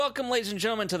Welcome, ladies and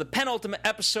gentlemen, to the penultimate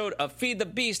episode of Feed the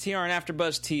Beast here on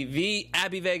AfterBuzz TV.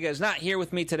 Abby Vega is not here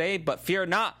with me today, but fear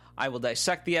not, I will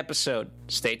dissect the episode.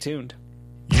 Stay tuned.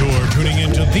 You're tuning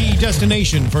into the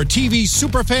destination for TV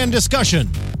superfan discussion,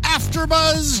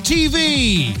 AfterBuzz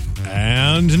TV.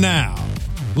 And now,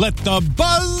 let the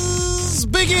buzz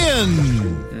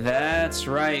begin. That's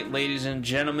right, ladies and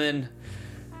gentlemen.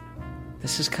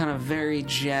 This is kind of very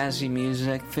jazzy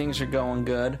music. Things are going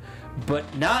good,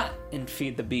 but not in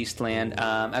Feed the Beast land.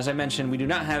 As I mentioned, we do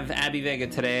not have Abby Vega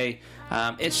today.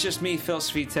 It's just me, Phil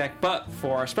Svitek. But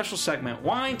for our special segment,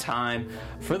 Wine Time,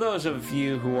 for those of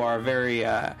you who are very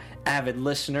avid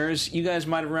listeners, you guys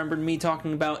might have remembered me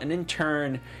talking about an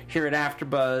intern here at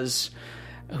AfterBuzz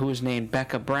who was named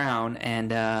Becca Brown,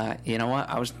 and you know what?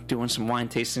 I was doing some wine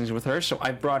tastings with her, so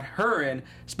I brought her in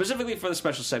specifically for the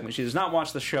special segment. She does not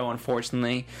watch the show,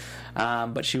 unfortunately,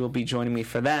 but she will be joining me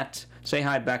for that. Say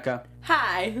hi, Becca.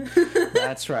 Hi.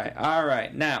 That's right. All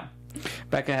right. Now,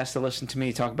 Becca has to listen to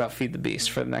me talk about Feed the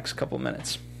Beast for the next couple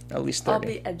minutes. At least 30.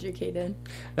 I'll be educated.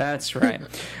 That's right.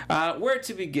 Where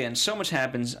to begin? So much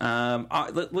happens.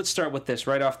 Let's start with this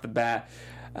right off the bat.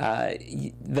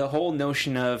 The whole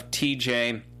notion of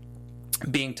TJ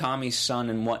being Tommy's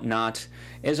son and whatnot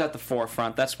is at the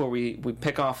forefront. That's where we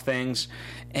pick off things,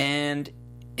 and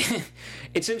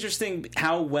it's interesting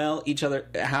how well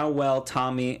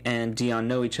Tommy and Dion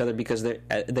know each other, because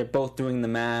they're both doing the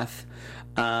math,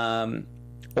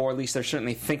 or at least they're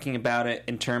certainly thinking about it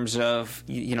in terms of,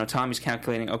 Tommy's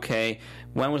calculating, okay,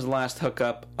 when was the last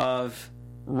hookup of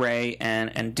Ray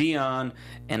and Dion,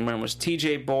 and when was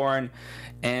TJ born?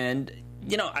 And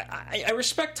I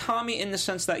respect Tommy in the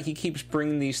sense that he keeps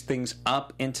bringing these things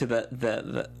up into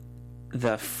the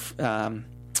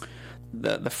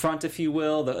front, if you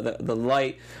will, the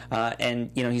light,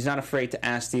 and he's not afraid to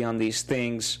ask Dion these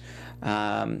things.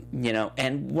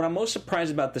 And what I'm most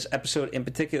surprised about this episode in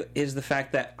particular is the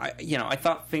fact that I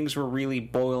thought things were really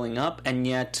boiling up, and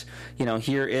yet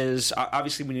here is,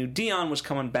 obviously we knew Dion was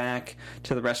coming back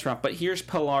to the restaurant, but here's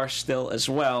Pilar still as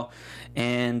well,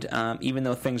 and even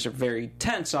though things are very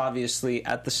tense, obviously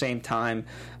at the same time,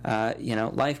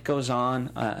 life goes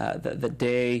on. The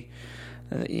day,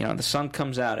 the sun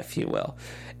comes out, if you will,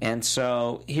 and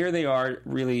so here they are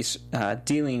really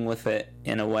dealing with it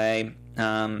in a way.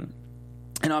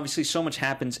 And obviously so much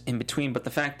happens in between, but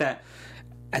the fact that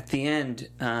at the end,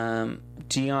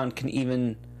 Dion can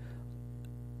even,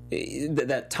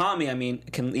 that Tommy,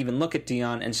 can even look at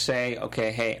Dion and say,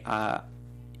 okay, hey,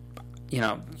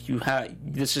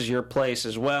 this is your place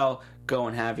as well, go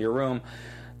and have your room.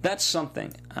 That's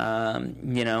something, and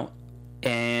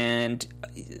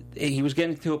he was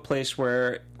getting to a place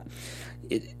where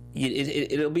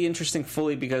it'll be interesting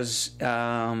fully, because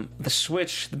the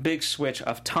big switch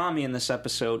of Tommy in this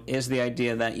episode is the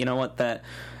idea that, that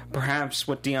perhaps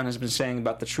what Dion has been saying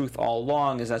about the truth all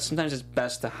along is that sometimes it's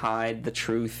best to hide the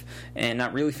truth and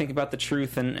not really think about the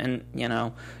truth and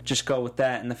just go with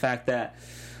that. And the fact that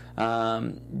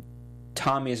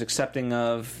Tommy is accepting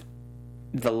of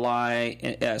the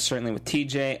lie, certainly with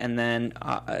TJ, and then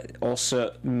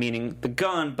also meaning the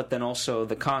gun, but then also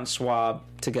the cotton swab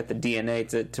to get the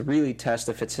DNA to really test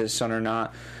if it's his son or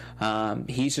not.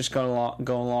 He's just going to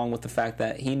go along with the fact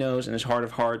that he knows in his heart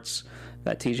of hearts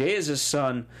that TJ is his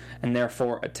son, and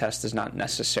therefore a test is not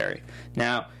necessary.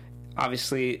 Now,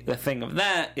 obviously, the thing of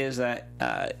that is that,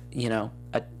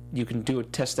 you can do a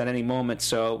test at any moment,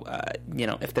 so,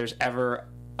 if there's ever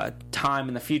a time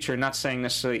in the future, not saying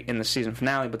necessarily in the season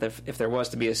finale, but if there was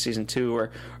to be a season 2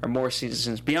 or more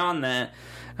seasons beyond that,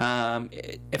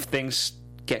 if things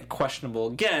get questionable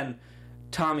again,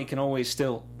 Tommy can always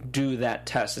still do that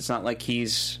test. It's not like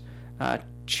he's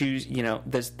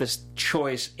this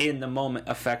choice in the moment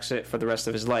affects it for the rest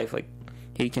of his life. Like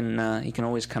he can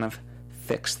always kind of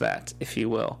fix that, if you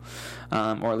will,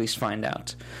 or at least find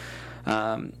out.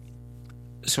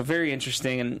 So very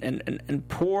interesting, and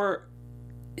poor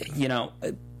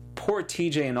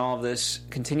TJ in all of this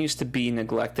continues to be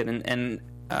neglected, and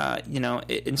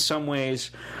in some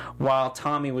ways, while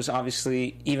Tommy was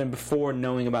obviously, even before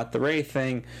knowing about the Ray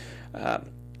thing,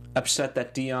 upset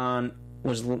that TJ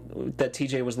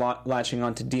was latching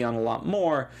on to Dion a lot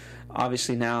more,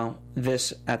 obviously now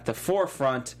this at the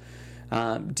forefront,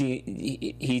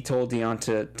 he told Dion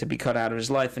to be cut out of his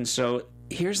life, and so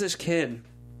here's this kid.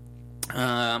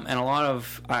 And a lot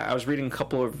of, I was reading a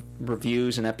couple of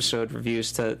reviews and episode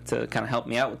reviews to kind of help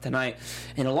me out with tonight,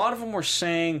 and a lot of them were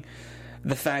saying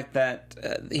the fact that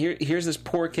here's this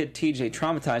poor kid TJ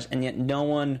traumatized, and yet no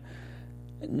one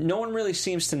really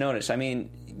seems to notice. I mean,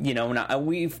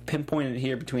 we've pinpointed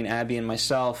here between Abby and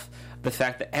myself the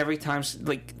fact that every time,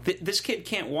 like, this kid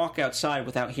can't walk outside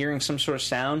without hearing some sort of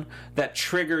sound that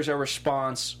triggers a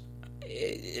response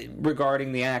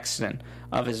regarding the accident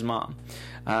of his mom.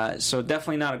 So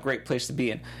definitely not a great place to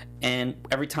be in. And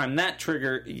every time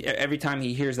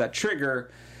he hears that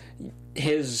trigger,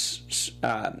 his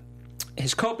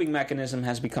coping mechanism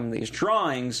has become these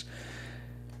drawings.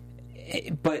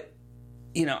 But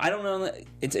I don't know.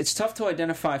 It's tough to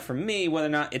identify for me whether or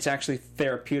not it's actually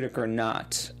therapeutic or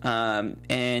not.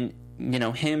 And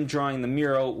him drawing the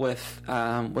mural with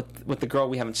the girl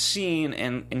we haven't seen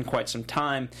in quite some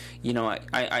time.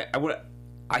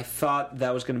 I thought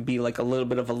that was going to be like a little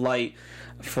bit of a light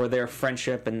for their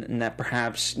friendship, and that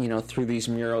perhaps through these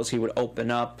murals he would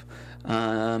open up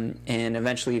and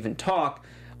eventually even talk.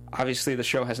 Obviously, the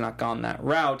show has not gone that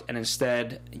route, and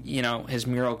instead, his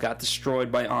mural got destroyed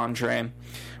by Andre,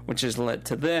 which has led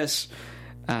to this.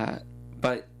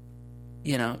 But,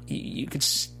 you could,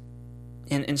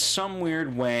 in some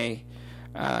weird way,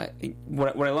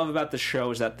 what I love about the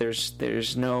show is that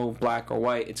there's no black or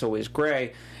white; it's always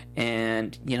gray.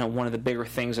 And one of the bigger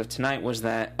things of tonight was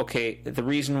that, okay, the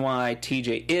reason why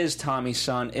TJ is Tommy's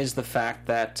son is the fact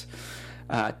that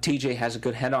TJ has a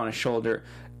good head on his shoulder.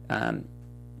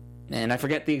 And I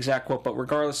forget the exact quote, but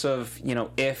regardless of,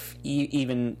 if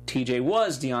even TJ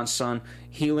was Dion's son,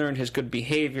 he learned his good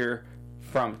behavior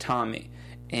from Tommy.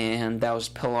 And that was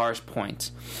Pilar's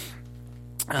point.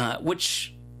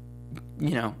 Which,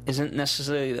 isn't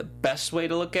necessarily the best way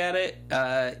to look at it,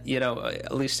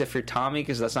 at least if you're Tommy,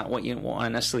 because that's not what you want to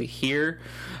necessarily hear.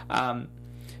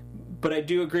 But I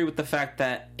do agree with the fact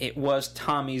that it was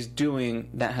Tommy's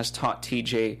doing that has taught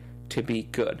TJ to be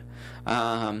good.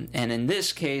 And in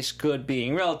this case, good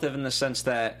being relative in the sense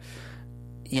that,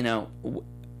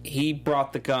 he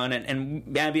brought the gun,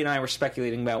 and Abby and I were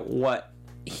speculating about what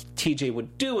TJ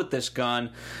would do with this gun.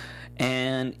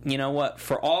 And you know what?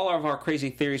 For all of our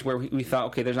crazy theories where we thought,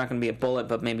 okay, there's not going to be a bullet,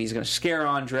 but maybe he's going to scare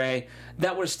Andre,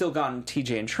 that would have still gotten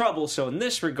TJ in trouble. So in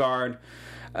this regard,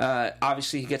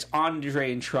 obviously he gets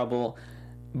Andre in trouble,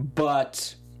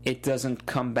 but it doesn't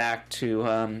come back to,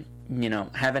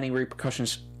 have any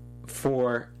repercussions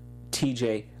for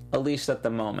TJ, at least at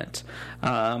the moment.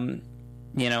 And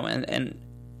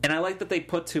I like that they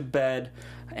put to bed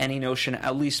any notion,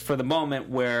 at least for the moment,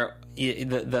 where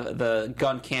the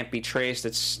gun can't be traced.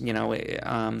 It's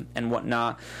and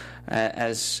whatnot.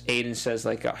 As Aiden says,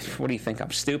 like, oh, what do you think?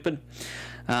 I'm stupid.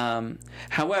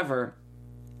 However,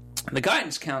 the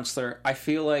guidance counselor, I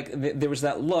feel like there was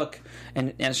that look,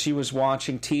 and as she was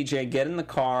watching TJ get in the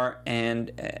car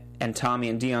and Tommy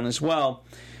and Dion as well,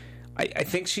 I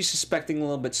think she's suspecting a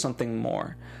little bit something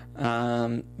more.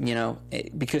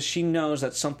 Because she knows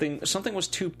that something was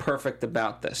too perfect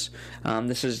about this.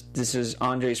 This is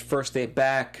Andre's first day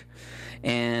back,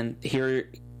 and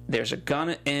here there's a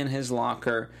gun in his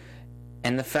locker,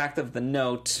 and the fact of the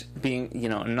note being,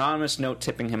 anonymous note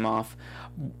tipping him off,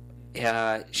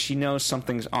 she knows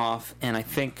something's off, and I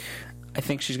think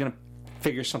she's gonna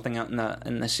figure something out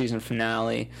in the season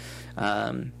finale,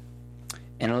 and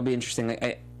it'll be interesting.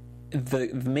 The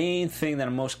main thing that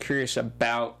I'm most curious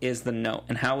about is the note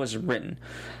and how it was written,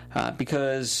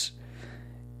 because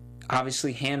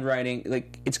obviously handwriting,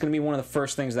 like, it's going to be one of the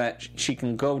first things that she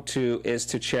can go to is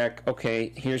to check,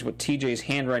 okay, here's what TJ's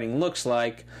handwriting looks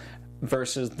like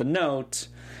versus the note,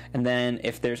 and then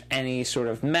if there's any sort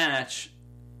of match,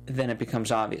 then it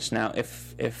becomes obvious. Now,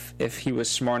 if he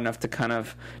was smart enough to kind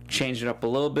of change it up a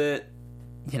little bit,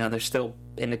 there's still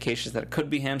indications that it could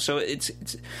be him, so it's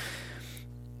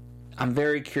I'm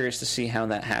very curious to see how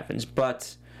that happens,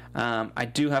 but I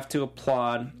do have to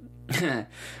applaud,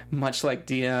 much like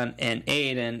Dion and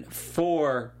Aiden,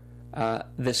 for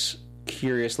this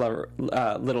curious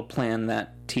little plan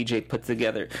that TJ put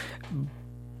together.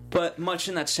 But much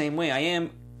in that same way, I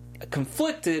am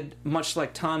conflicted, much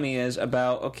like Tommy is,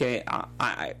 about, okay,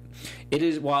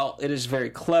 while it is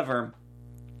very clever,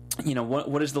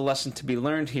 what is the lesson to be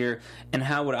learned here, and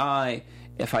how would I,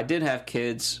 if I did have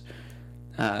kids,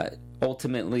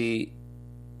 ultimately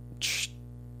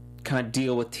kind of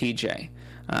deal with TJ,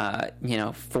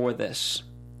 for this.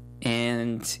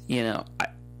 And,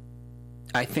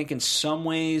 I think in some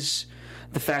ways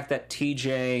the fact that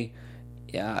TJ,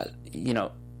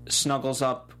 snuggles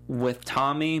up with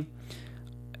Tommy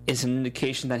is an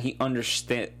indication that he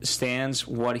understands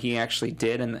what he actually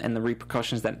did and the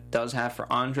repercussions that it does have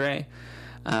for Andre.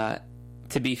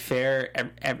 To be fair,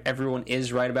 everyone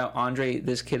is right about Andre.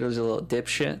 This kid was a little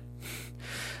dipshit.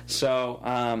 So,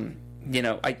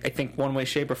 I think one way,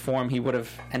 shape, or form he would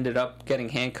have ended up getting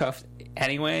handcuffed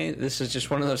anyway. This is just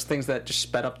one of those things that just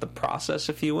sped up the process,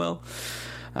 if you will.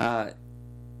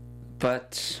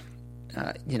 But,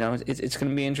 it's going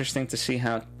to be interesting to see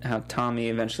how Tommy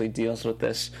eventually deals with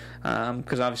this,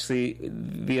 because obviously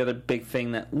the other big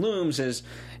thing that looms is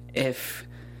if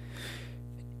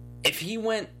he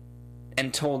went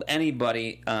and told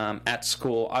anybody at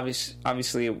school,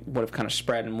 obviously it would have kind of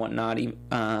spread and whatnot. It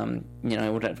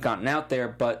would have gotten out there,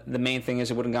 but the main thing is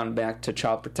it would have gone back to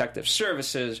Child Protective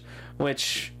Services,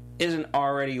 which isn't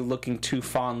already looking too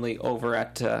fondly over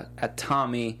at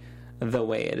Tommy the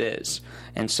way it is.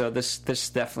 And so this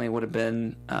definitely would have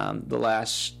been the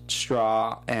last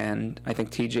straw, and I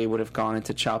think TJ would have gone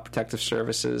into Child Protective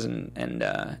Services,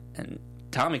 and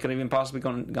Tommy could have even possibly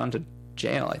gone to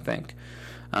jail, I think.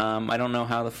 I don't know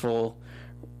how the full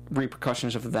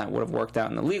repercussions of that would have worked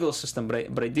out in the legal system,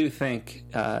 but I do think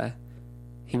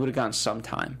he would have gotten some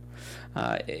time.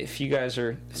 If you guys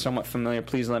are somewhat familiar,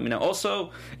 please let me know.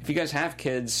 Also, if you guys have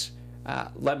kids,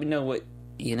 let me know what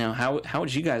how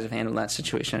would you guys have handled that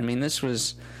situation. I mean, this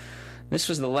was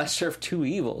the lesser of two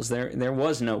evils. There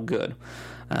was no good,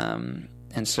 and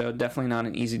so definitely not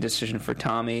an easy decision for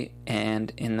Tommy.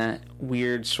 And in that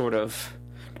weird sort of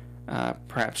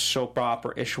perhaps soap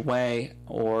opera-ish way,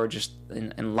 or just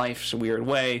in life's weird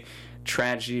way,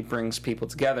 tragedy brings people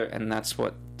together, and that's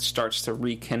what starts to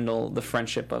rekindle the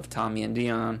friendship of Tommy and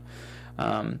Dion,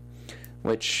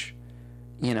 which,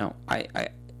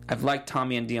 I've liked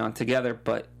Tommy and Dion together,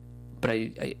 but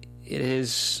it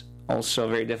is also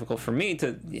very difficult for me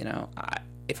to,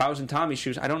 if I was in Tommy's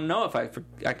shoes, I don't know if I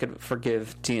could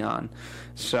forgive Dion.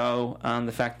 So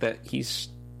the fact that he's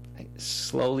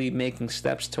slowly making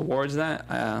steps towards that,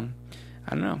 I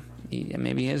don't know.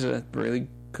 Maybe he is a really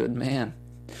good man,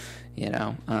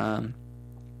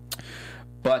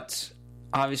 But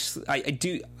obviously,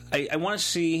 I want to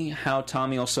see how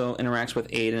Tommy also interacts with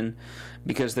Aiden,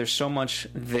 because there's so much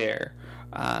there.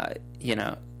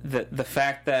 The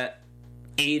fact that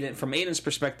Aiden, from Aiden's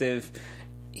perspective,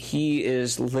 he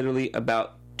is literally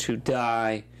about to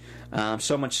die.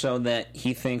 So much so that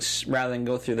he thinks, rather than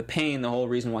go through the pain, the whole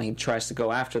reason why he tries to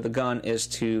go after the gun is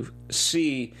to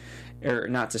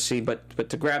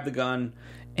to grab the gun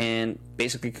and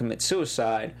basically commit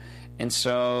suicide. And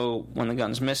so when the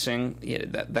gun's missing,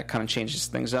 that kind of changes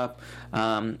things up.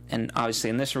 And obviously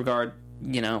in this regard,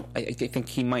 I think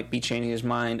he might be changing his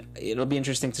mind. It'll be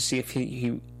interesting to see if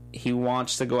he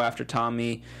wants to go after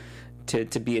Tommy to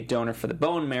be a donor for the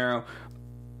bone marrow.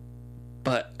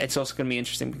 But it's also going to be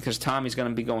interesting because Tommy's going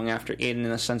to be going after Aiden,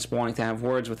 in a sense, wanting to have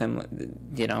words with him.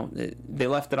 They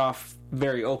left it off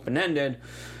very open-ended,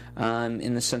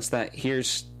 in the sense that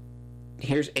here's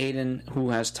Aiden, who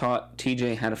has taught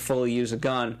TJ how to fully use a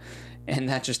gun, and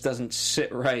that just doesn't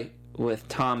sit right with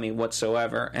Tommy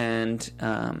whatsoever. And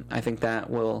I think that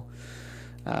will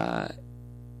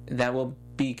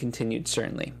be continued,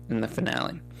 certainly, in the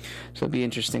finale. So it'll be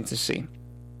interesting to see.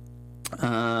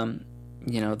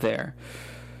 There.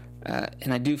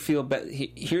 And I do feel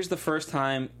here's the first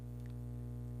time,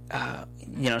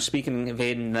 speaking of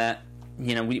Aiden, that,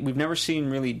 we've never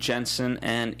seen really Jensen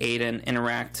and Aiden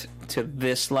interact to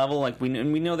this level. Like, we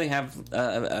know they have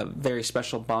a very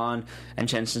special bond, and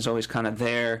Jensen's always kind of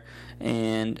there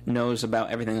and knows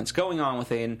about everything that's going on with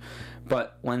Aiden.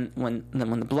 But when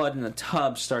the blood in the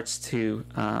tub starts to,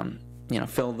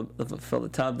 fill the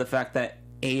tub, the fact that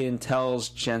Aiden tells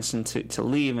Jensen to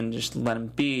leave and just let him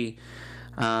be,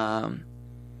 I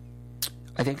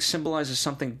think symbolizes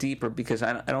something deeper, because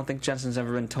I don't think Jensen's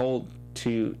ever been told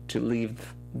to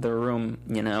leave the room.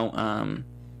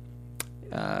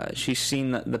 She's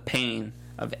seen the pain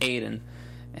of Aiden,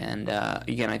 and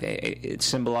again, it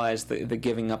symbolized the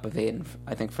giving up of Aiden,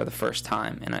 I think, for the first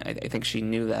time, and I think she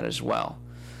knew that as well.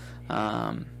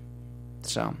 But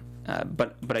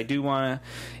I do want to.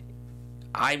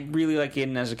 I really like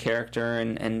Aiden as a character,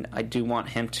 and I do want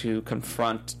him to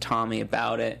confront Tommy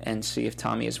about it and see if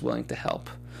Tommy is willing to help,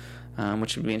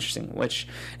 which would be interesting.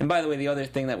 And by the way, the other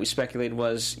thing that we speculated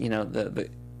was, the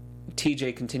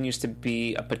TJ continues to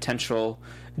be a potential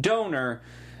donor,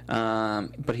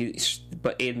 but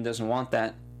Aiden doesn't want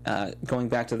that. Going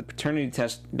back to the paternity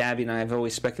test, Babby and I have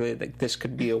always speculated that this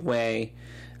could be a way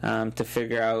to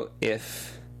figure out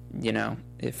if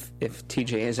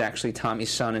TJ is actually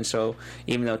Tommy's son. And so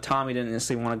even though Tommy didn't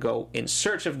necessarily want to go in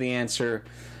search of the answer,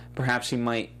 perhaps he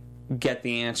might get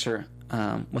the answer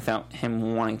without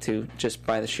him wanting to, just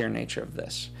by the sheer nature of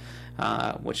this,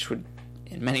 which would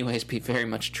in many ways be very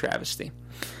much travesty.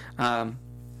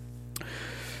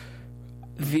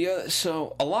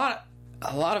 So a lot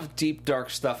of deep, dark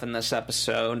stuff in this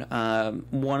episode.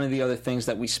 One of the other things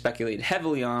that we speculated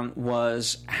heavily on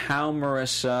was how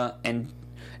Marissa and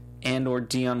or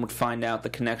Dion would find out the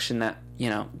connection that,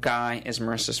 Guy is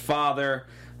Marissa's father.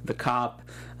 the cop,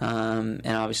 and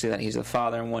obviously that he's the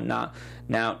father and whatnot.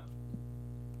 Now,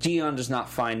 Dion does not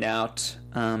find out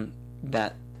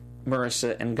that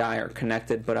Marissa and Guy are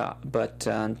connected,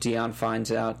 but Dion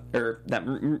finds out,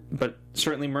 but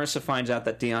certainly Marissa finds out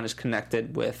that Dion is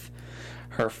connected with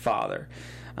her father.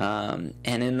 And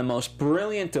in the most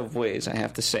brilliant of ways, I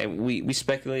have to say, we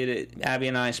speculated, Abby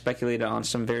and I speculated on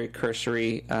some very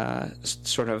cursory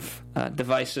sort of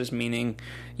devices, meaning,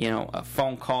 a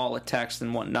phone call, a text,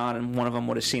 and whatnot, and one of them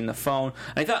would have seen the phone.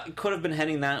 I thought it could have been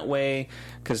heading that way,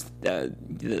 because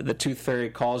the Tooth Fairy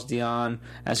calls Dion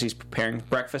as he's preparing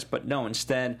breakfast, but no,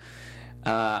 instead,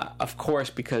 of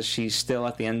course, because she's still,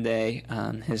 at the end of the day,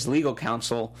 his legal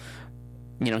counsel,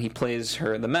 he plays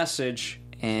her the message,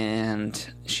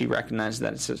 and she recognizes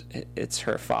that it's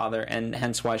her father, and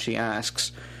hence why she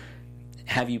asks,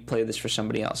 have you played this for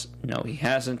somebody else? No, he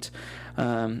hasn't.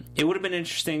 It would have been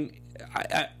interesting.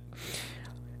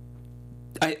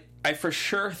 I for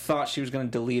sure thought she was going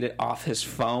to delete it off his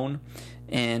phone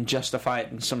and justify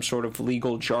it in some sort of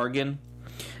legal jargon.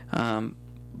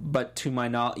 But to my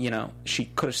knowledge, she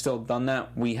could have still done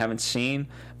that. We haven't seen,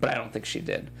 but I don't think she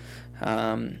did.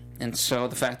 And so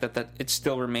the fact that it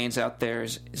still remains out there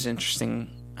is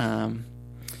interesting.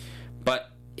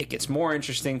 But it gets more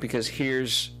interesting because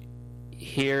here's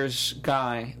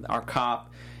Guy, our cop,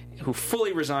 who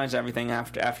fully resigns everything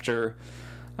after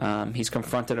he's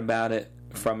confronted about it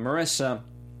from Marissa.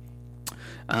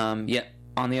 Yet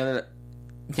on the other,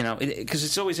 because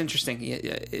it's always interesting.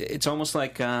 It's almost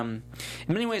like, in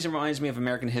many ways, it reminds me of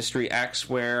American History X,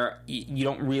 where you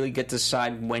don't really get to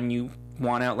decide when you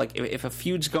want out. Like, if a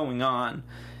feud's going on,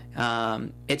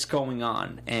 it's going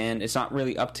on, and it's not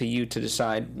really up to you to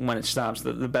decide when it stops.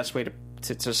 The best way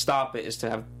to stop it is to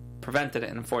have prevented it,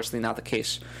 and unfortunately not the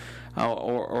case,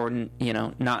 or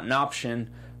not an option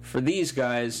for these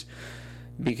guys,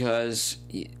 because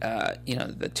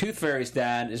the Tooth Fairy's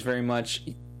dad is very much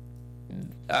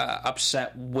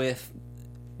upset with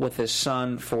his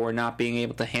son for not being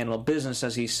able to handle business,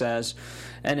 as he says,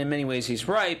 and in many ways he's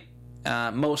right,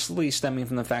 mostly stemming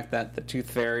from the fact that the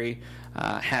Tooth Fairy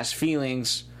has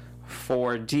feelings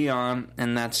for Dion,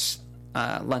 and that's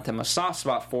lent him a soft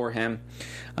spot for him,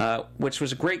 which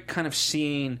was a great kind of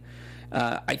scene.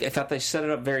 I thought they set it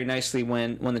up very nicely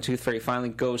when the Tooth Fairy finally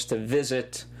goes to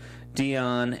visit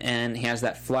Dion, and he has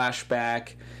that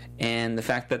flashback, and the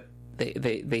fact that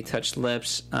they touched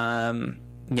lips, in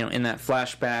that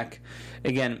flashback.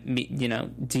 Again,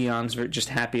 Dion's just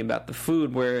happy about the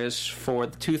food, whereas for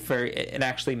the Tooth Fairy, it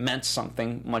actually meant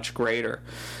something much greater.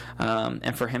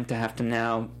 And for him to have to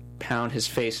now pound his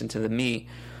face into the meat,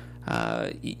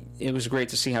 it was great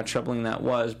to see how troubling that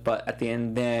was. But at the end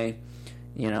of the day,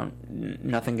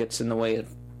 nothing gets in the way of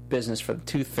business for the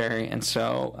Tooth Fairy, and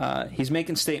so he's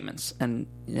making statements, and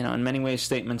in many ways,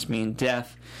 statements mean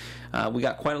death. We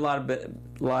got quite a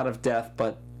lot of death,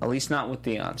 but at least not with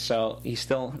Dion. So he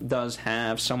still does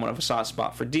have somewhat of a soft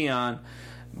spot for Dion,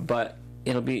 but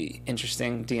it'll be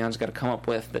interesting. Dion's got to come up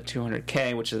with the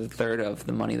 $200K, which is a third of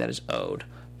the money that is owed,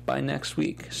 by next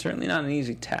week. Certainly not an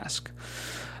easy task.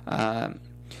 And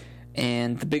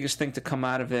the biggest thing to come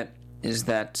out of it is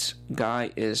that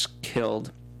Guy is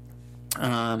killed.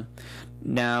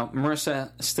 Now,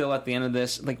 Marissa, still at the end of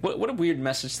this, like, what a weird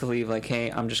message to leave. Like, hey,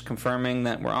 I'm just confirming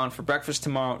that we're on for breakfast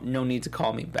tomorrow. No need to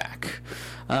call me back.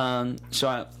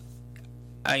 So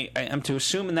I am to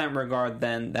assume in that regard,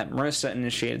 then, that Marissa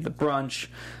initiated the brunch.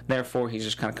 Therefore, he's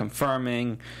just kind of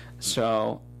confirming.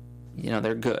 So,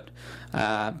 they're good.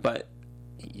 But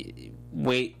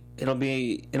wait, it'll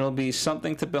be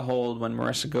something to behold when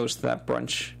Marissa goes to that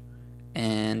brunch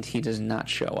and he does not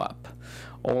show up.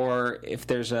 Or if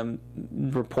there's a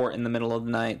report in the middle of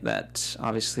the night that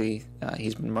obviously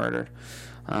he's been murdered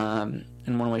in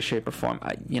one way, shape, or form.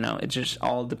 It just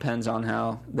all depends on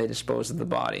how they dispose of the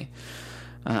body.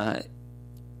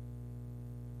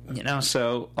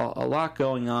 So a lot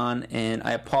going on, and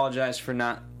I apologize for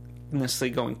not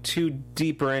necessarily going too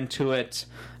deeper into it.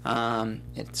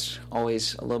 It's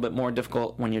always a little bit more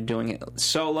difficult when you're doing it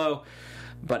solo.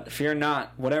 But fear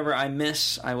not, whatever I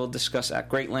miss, I will discuss at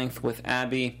great length with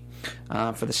Abby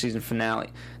for the season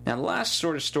finale. Now, the last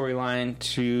sort of storyline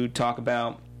to talk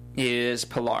about is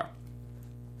Pilar,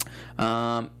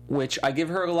 which I give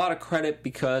her a lot of credit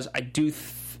because I do.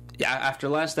 After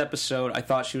last episode, I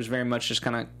thought she was very much just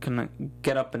kind of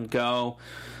get up and go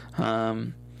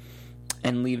and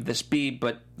leave this be.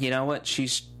 But you know what?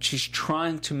 She's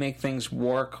trying to make things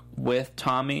work with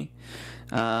Tommy.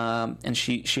 And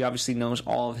she obviously knows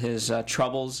all of his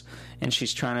troubles, and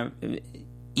she's trying to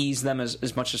ease them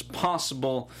as much as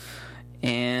possible.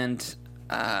 And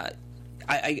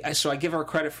So I give her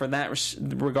credit for that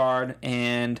regard,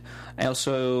 and I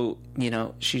also,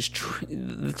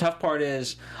 the tough part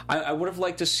is I would have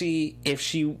liked to see if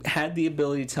she had the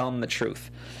ability to tell him the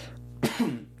truth,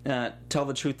 tell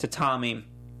the truth to Tommy,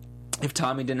 if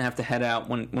Tommy didn't have to head out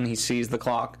when he sees the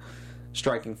clock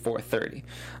striking 4:30,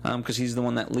 because he's the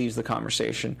one that leaves the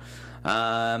conversation,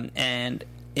 and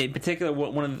in particular,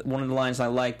 one of the lines I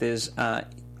liked is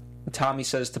Tommy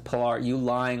says to Pilar, "You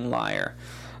lying liar."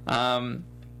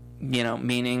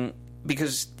 Meaning,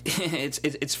 because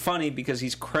it's funny because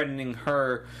he's crediting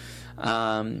her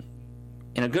in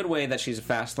a good way that she's a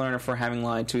fast learner for having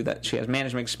lied to, that she has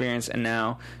management experience, and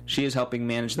now she is helping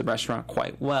manage the restaurant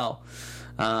quite well.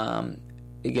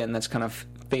 Again, that's kind of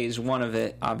phase one of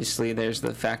it. Obviously, there's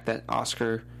the fact that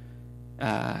Oscar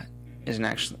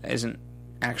isn't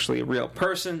actually a real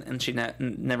person, and she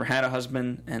never had a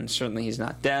husband, and certainly he's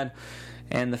not dead.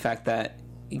 And the fact that,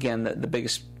 again, the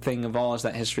biggest thing of all is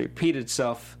that history repeated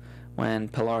itself when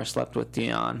Pilar slept with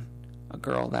Dion, a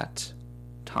girl that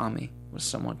Tommy was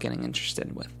somewhat getting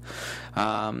interested with.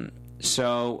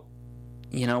 So,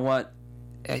 you know what?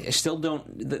 I still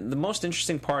don't... The most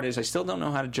interesting part is I still don't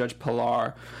know how to judge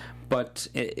Pilar, but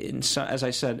as I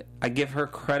said, I give her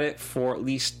credit for at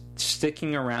least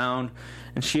sticking around,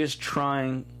 and she is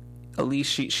trying. At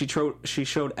least she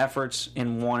showed efforts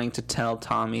in wanting to tell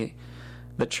Tommy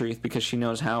the truth, because she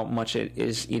knows how much it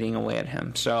is eating away at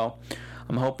him. So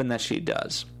I'm hoping that she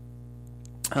does.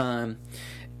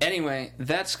 Anyway,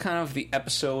 that's kind of the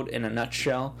episode in a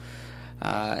nutshell.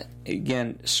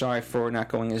 Again, sorry for not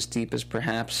going as deep as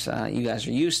perhaps you guys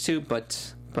are used to,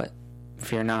 but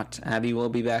fear not. Abby will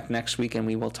be back next week, and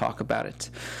we will talk about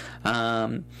it.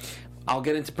 I'll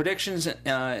get into predictions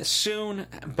soon,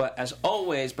 but as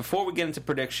always, before we get into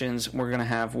predictions, we're going to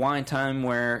have wine time,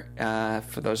 where,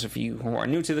 for those of you who are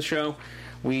new to the show,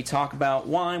 we talk about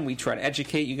wine, we try to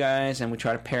educate you guys, and we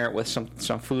try to pair it with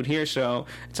some food here, so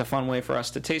it's a fun way for us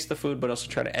to taste the food, but also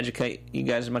try to educate you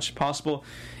guys as much as possible.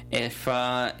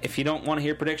 If you don't want to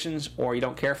hear predictions, or you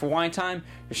don't care for wine time,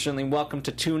 you're certainly welcome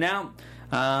to tune out.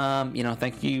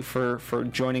 Thank you for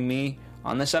joining me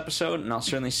on this episode, and I'll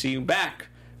certainly see you back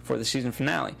for the season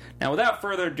finale. Now, without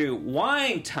further ado,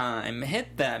 wine time.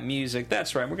 Hit that music.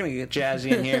 That's right. We're going to get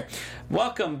jazzy in here.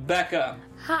 Welcome, Becca.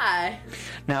 Hi.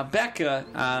 Now,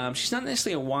 Becca, she's not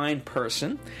necessarily a wine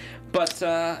person, but,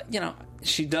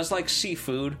 she does like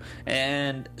seafood.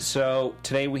 And so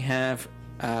today we have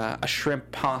a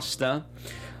shrimp pasta.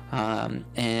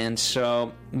 And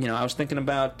so, I was thinking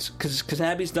about, because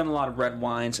Abby's done a lot of red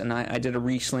wines, and I did a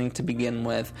Riesling to begin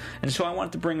with, and so I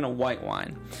wanted to bring in a white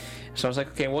wine. So I was like,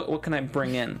 okay, what can I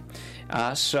bring in?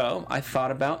 So I thought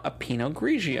about a Pinot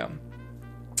Grigio.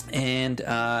 And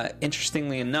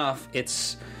interestingly enough,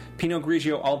 it's Pinot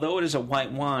Grigio, although it is a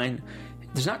white wine,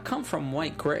 does not come from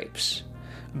white grapes.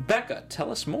 Becca,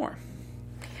 tell us more.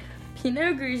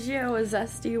 Pinot Grigio is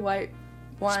zesty white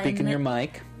wine. Speak in your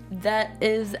mic. That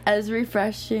is as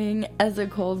refreshing as a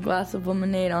cold glass of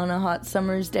lemonade on a hot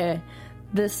summer's day.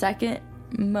 The second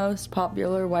most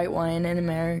popular white wine in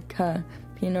America,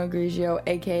 Pinot Grigio,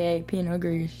 aka Pinot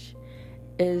Gris,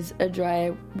 is a dry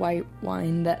white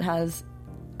wine that has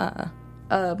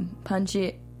a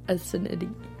punchy acidity.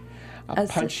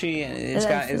 Punchy, and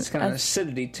it's got an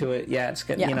acidity to it. Yeah, it's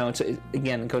got,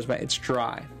 it goes back. It's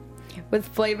dry, with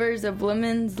flavors of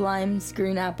lemons, limes,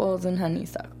 green apples, and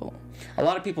honeysuckle. A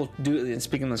lot of people do.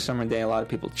 Speaking of the summer day, a lot of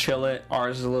people chill it.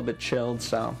 Ours is a little bit chilled,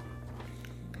 so.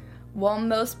 While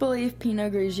most believe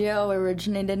Pinot Grigio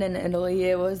originated in Italy,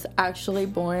 it was actually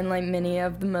born, like many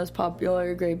of the most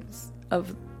popular grapes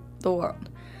of the world,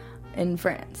 in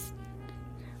France,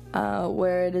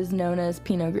 where it is known as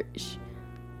Pinot Gris.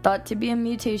 Thought to be a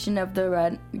mutation of the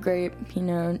red grape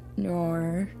Pinot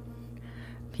Noir,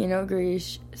 Pinot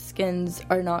Gris skins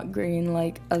are not green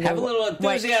like other... Have a little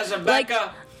enthusiasm,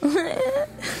 Becca!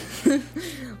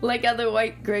 Like other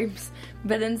white grapes,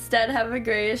 but instead have a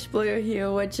grayish-blue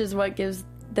hue, which is what gives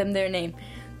them their name.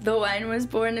 The wine was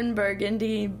born in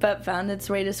Burgundy, but found its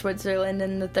way to Switzerland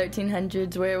in the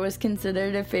 1300s, where it was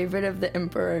considered a favorite of the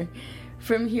emperor.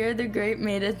 From here, the grape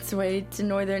made its way to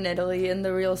northern Italy, and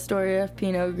the real story of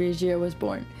Pinot Grigio was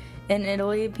born. In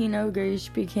Italy, Pinot Gris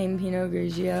became Pinot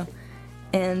Grigio,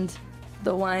 and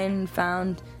the wine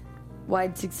found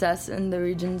wide success in the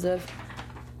regions of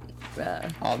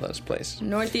all those places.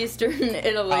 Northeastern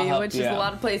Italy, which is a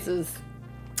lot of places.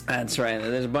 That's right.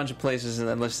 There's a bunch of places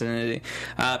that listed in it.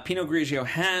 Pinot Grigio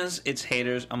has its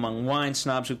haters among wine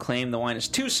snobs who claim the wine is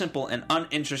too simple and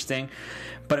uninteresting,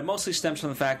 but it mostly stems from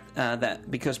the fact that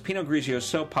because Pinot Grigio is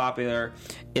so popular,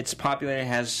 its popularity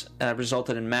has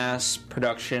resulted in mass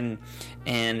production,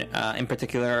 and in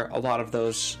particular, a lot of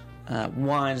those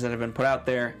wines that have been put out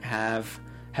there have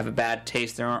a bad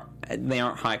taste. They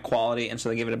aren't high quality, and so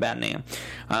they give it a bad name.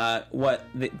 What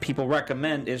people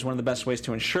recommend is one of the best ways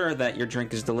to ensure that your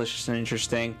drink is delicious and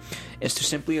interesting is to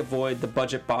simply avoid the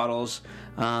budget bottles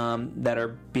that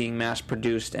are being mass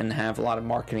produced and have a lot of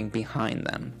marketing behind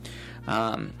them.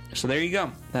 So there you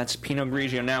go. That's Pinot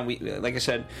Grigio. Now, like I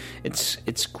said,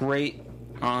 it's great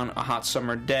on a hot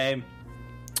summer day.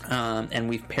 And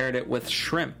we've paired it with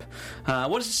shrimp.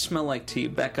 What does it smell like to you,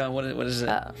 Becca? What is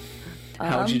it?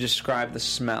 How would you describe the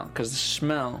smell? Because the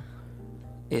smell,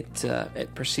 it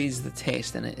precedes the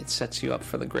taste, and it sets you up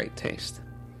for the great taste.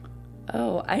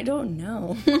 Oh, I don't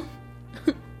know.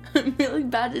 I'm really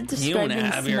bad at describing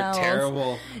smells. You're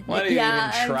terrible. Why do you even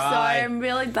try? I'm sorry. I'm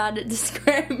really bad at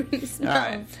describing smells. All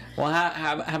right. Well,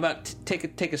 how about take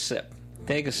a sip?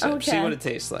 Take a sip. Okay. See what it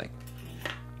tastes like.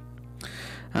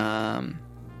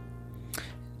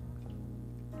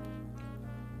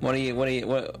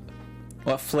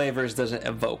 What flavors does it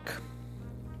evoke?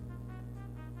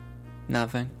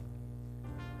 Nothing.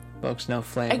 Evokes no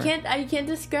flavor. I can't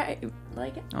describe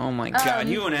like. Oh my God,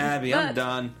 you and Abby, I'm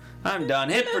done.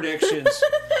 Hit predictions.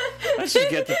 Let's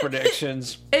just get the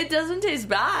predictions. It doesn't taste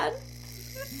bad.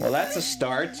 Well, that's a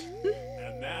start.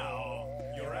 And now,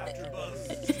 your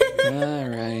AfterBuzz. All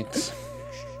right.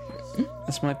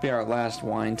 This might be our last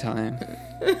wine time.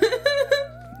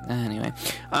 Anyway,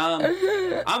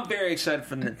 I'm very excited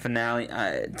for the finale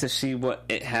to see what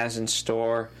it has in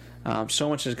store. So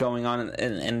much is going on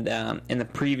in the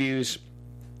previews.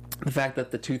 The fact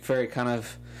that the Tooth Fairy kind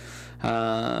of,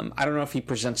 I don't know if he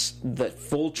presents the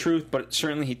full truth, but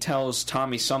certainly he tells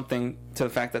Tommy something to the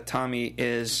fact that Tommy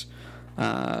is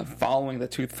following the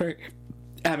Tooth Fairy,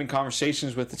 having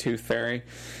conversations with the Tooth Fairy.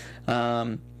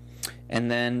 And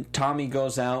then Tommy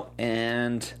goes out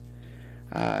and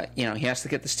he has to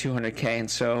get this $200K, and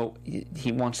so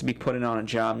he wants to be put in on a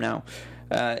job now.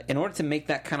 In order to make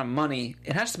that kind of money,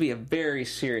 it has to be a very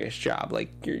serious job.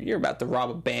 Like you're about to rob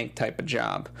a bank type of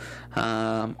job,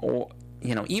 or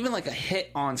even like a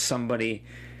hit on somebody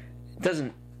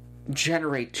doesn't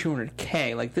generate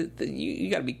 $200K. Like you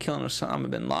got to be killing Osama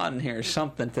bin Laden here or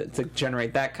something to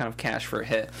generate that kind of cash for a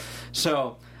hit.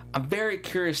 So I'm very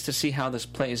curious to see how this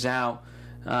plays out.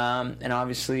 And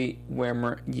obviously,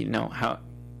 how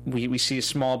we see a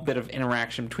small bit of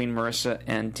interaction between Marissa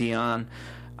and Dion.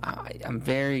 I'm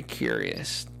very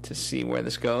curious to see where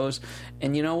this goes.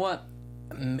 And you know what?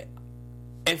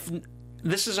 If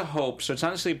this is a hope, so it's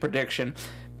honestly a prediction,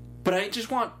 but I just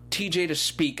want TJ to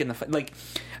speak in the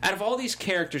out of all these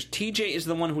characters, TJ is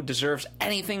the one who deserves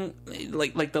anything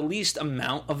like the least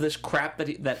amount of this crap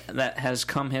that has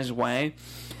come his way.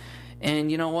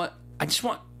 And you know what? I just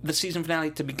want the season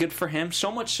finale to be good for him,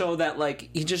 so much so that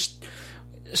he just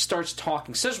starts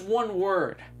talking, says one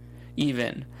word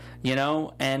even,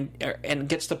 and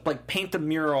gets to paint the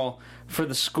mural for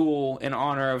the school in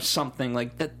honor of something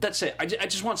like that. That's it. I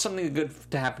just want something good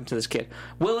to happen to this kid.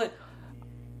 Will it?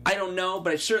 I don't know,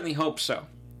 but I certainly hope so.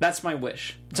 That's my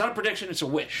wish. It's not a prediction, it's a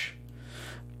wish.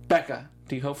 Becca,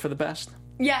 do you hope for the best?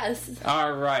 Yes.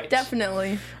 All right.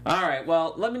 Definitely. All right.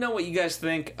 Well, let me know what you guys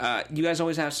think. You guys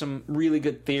always have some really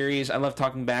good theories. I love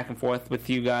talking back and forth with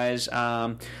you guys.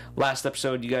 Last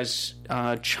episode, you guys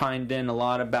chimed in a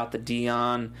lot about the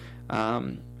Dion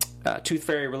Tooth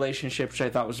Fairy relationship, which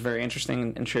I thought was very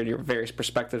interesting, and shared your various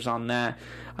perspectives on that.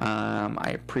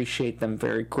 I appreciate them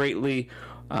very greatly.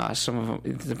 Some of them,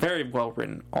 it's very well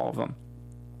written, all of them,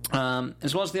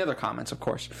 as well as the other comments, of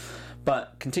course.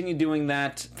 But continue doing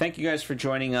that. Thank you guys for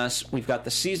joining us. We've got the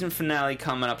season finale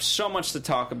coming up. So much to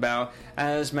talk about.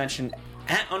 As mentioned,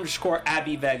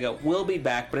 @_Abby Vega will be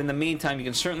back. But in the meantime, you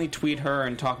can certainly tweet her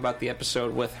and talk about the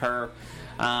episode with her.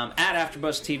 At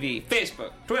AfterBuzz TV,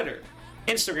 Facebook, Twitter,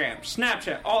 Instagram,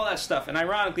 Snapchat, all that stuff. And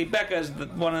ironically, Becca is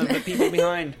one of the people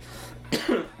behind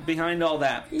all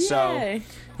that. Yay. So,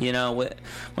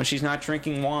 when she's not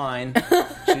drinking wine,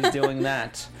 she's doing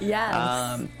that.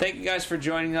 Yes. Thank you guys for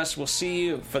joining us. We'll see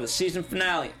you for the season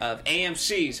finale of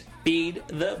AMC's Feed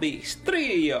the Beast.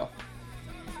 Trio.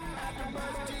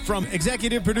 From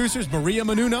executive producers Maria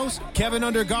Menounos, Kevin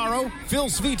Undergaro, Phil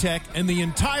Svitek, and the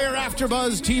entire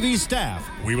AfterBuzz TV staff,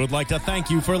 we would like to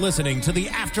thank you for listening to the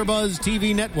AfterBuzz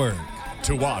TV network.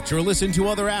 To watch or listen to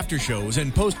other after shows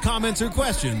and post comments or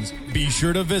questions, be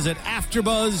sure to visit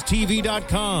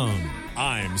AfterBuzzTV.com.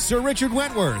 I'm Sir Richard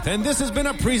Wentworth, and this has been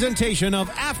a presentation of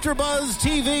AfterBuzz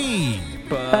TV.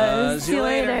 Buzz you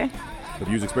later. The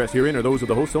views expressed herein are those of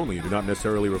the hosts only and do not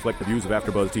necessarily reflect the views of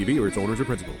AfterBuzz TV or its owners or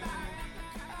principals.